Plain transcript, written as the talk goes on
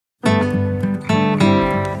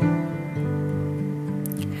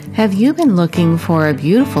Have you been looking for a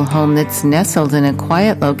beautiful home that's nestled in a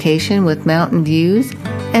quiet location with mountain views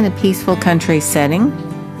and a peaceful country setting?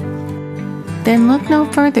 Then look no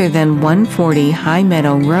further than 140 High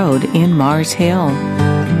Meadow Road in Mars Hill.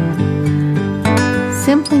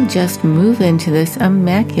 Simply just move into this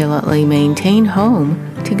immaculately maintained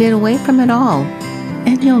home to get away from it all,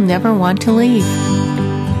 and you'll never want to leave.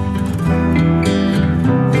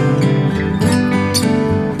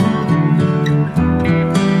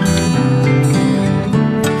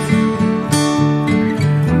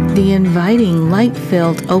 The inviting,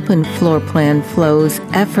 light-filled open floor plan flows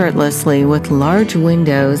effortlessly with large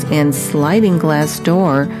windows and sliding glass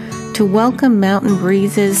door to welcome mountain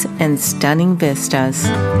breezes and stunning vistas.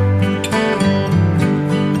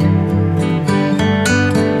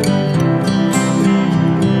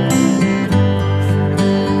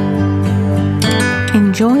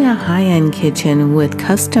 Enjoy a high-end kitchen with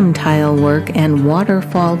custom tile work and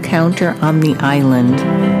waterfall counter on the island.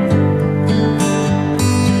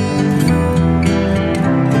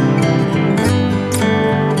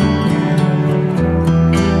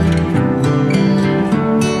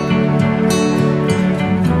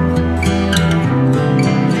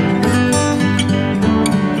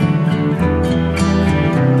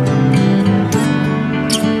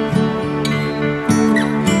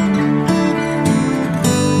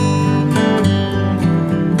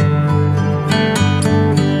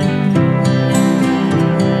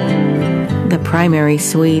 Primary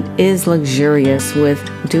suite is luxurious with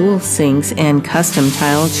dual sinks and custom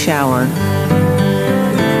tiled shower.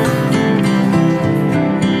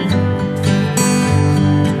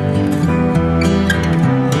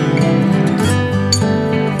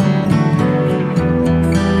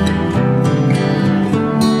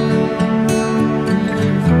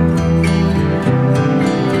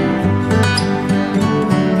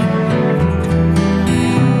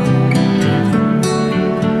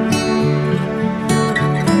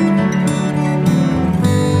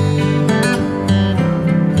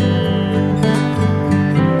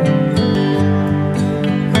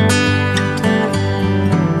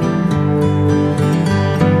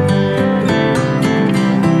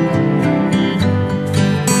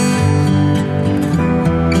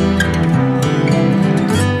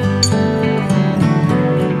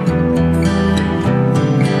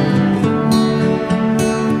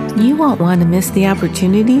 You won't want to miss the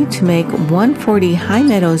opportunity to make 140 High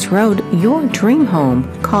Meadows Road your dream home.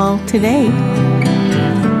 Call today.